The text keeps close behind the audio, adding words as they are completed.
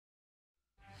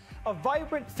A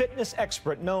vibrant fitness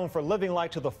expert known for living life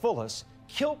to the fullest,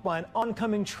 killed by an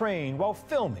oncoming train while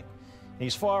filming.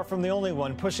 He's far from the only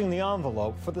one pushing the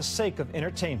envelope for the sake of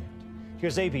entertainment.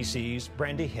 Here's ABC's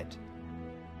Brandy Hitt.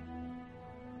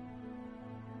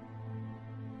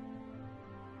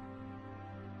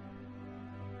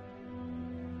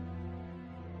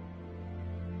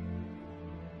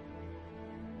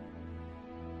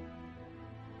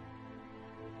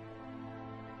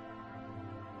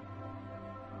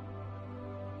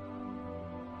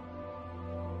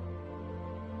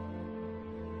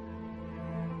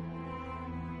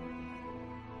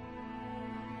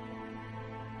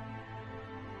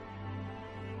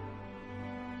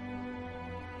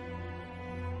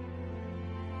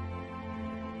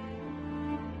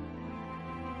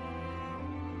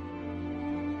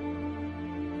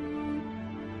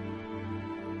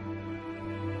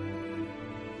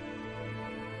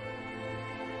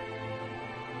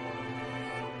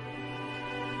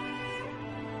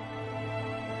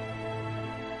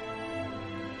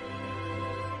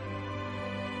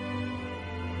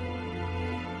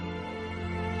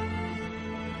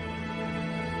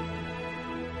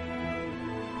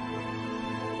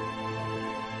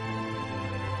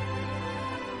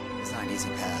 It's not an easy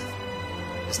path.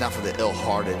 It's not for the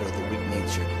ill-hearted or the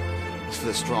weak-natured. It's for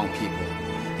the strong people.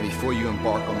 And before you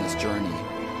embark on this journey,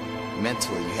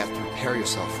 mentally, you have to prepare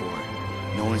yourself for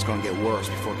it. Knowing it's going to get worse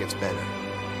before it gets better.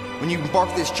 When you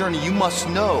embark this journey, you must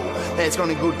know that it's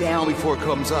going to go down before it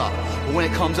comes up. But when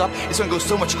it comes up, it's going to go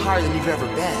so much higher than you've ever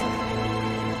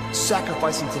been.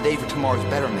 Sacrificing today for tomorrow's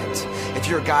betterment. If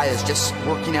you're a guy that's just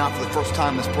working out for the first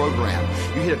time in this program,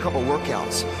 you hit a couple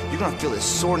workouts, you're going to feel this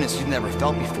soreness you've never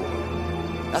felt before.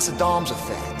 That's the DOMS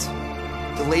effect.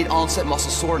 Delayed onset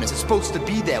muscle soreness. It's supposed to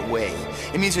be that way.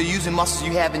 It means you're using muscles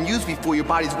you haven't used before your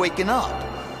body's waking up.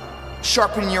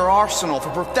 Sharpening your arsenal for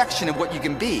perfection of what you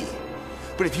can be.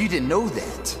 But if you didn't know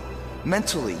that,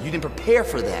 mentally, you didn't prepare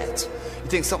for that, you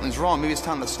think something's wrong, maybe it's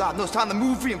time to stop. No, it's time to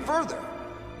move even further.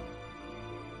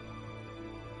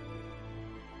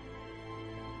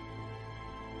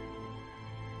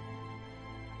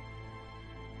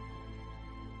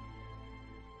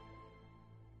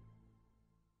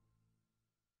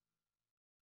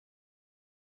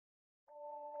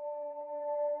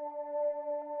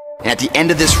 And at the end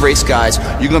of this race, guys,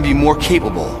 you're going to be more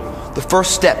capable. The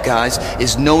first step, guys,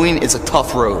 is knowing it's a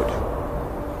tough road.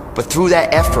 But through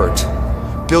that effort,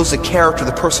 builds the character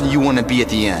of the person you want to be at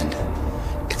the end.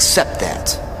 Accept that.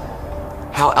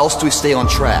 How else do we stay on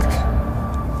track?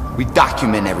 We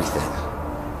document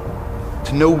everything.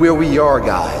 To know where we are,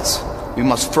 guys, we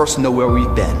must first know where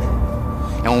we've been.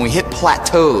 And when we hit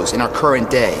plateaus in our current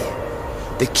day,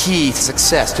 the key to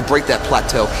success to break that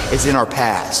plateau is in our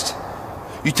past.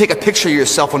 You take a picture of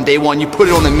yourself on day one, you put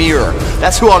it on the mirror.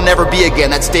 That's who I'll never be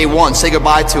again. That's day one. Say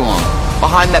goodbye to him.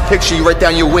 Behind that picture, you write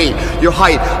down your weight, your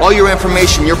height, all your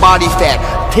information, your body fat,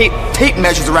 tape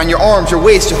measures around your arms, your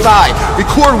waist, your thigh.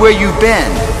 Record where you've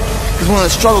been. Because when the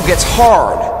struggle gets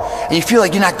hard and you feel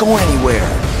like you're not going anywhere,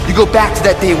 you go back to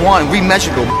that day one,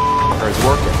 remeasure, go, it's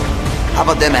working. How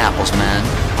about them apples, man?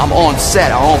 I'm on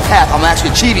set, I'm on path, I'm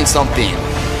actually achieving something.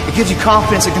 It gives you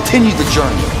confidence to continue the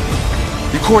journey.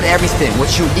 Record everything,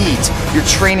 what you eat, your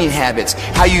training habits,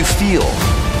 how you feel.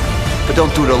 But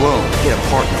don't do it alone, get a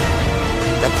partner.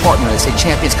 That partner, they say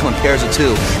champions come in pairs of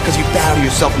two, because you battle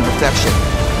yourself in perfection.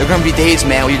 There are going to be days,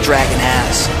 man, where you're dragging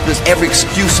ass. There's every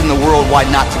excuse in the world why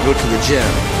not to go to the gym.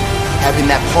 Having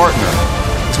that partner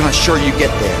is going to ensure you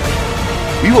get there.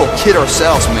 We will kid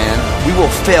ourselves, man. We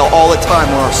will fail all the time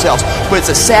on ourselves, but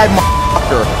it's a sad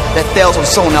motherfucker that fails on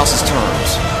someone else's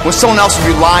terms. When someone else is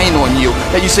relying on you,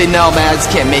 that you say, no man, I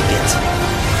just can't make it.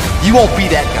 You won't be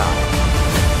that guy.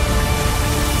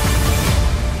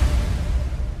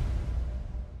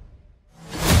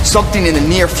 Something in the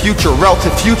near future,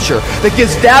 relative future, that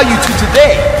gives value to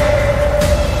today.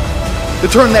 To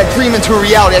turn that dream into a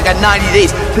reality. I got 90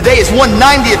 days. Today is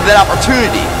 1/90th of that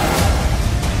opportunity.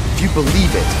 If you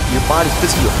believe it, your body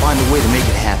physically will find a way to make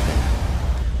it happen.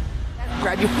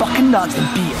 Grab your fucking nuts and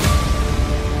be it.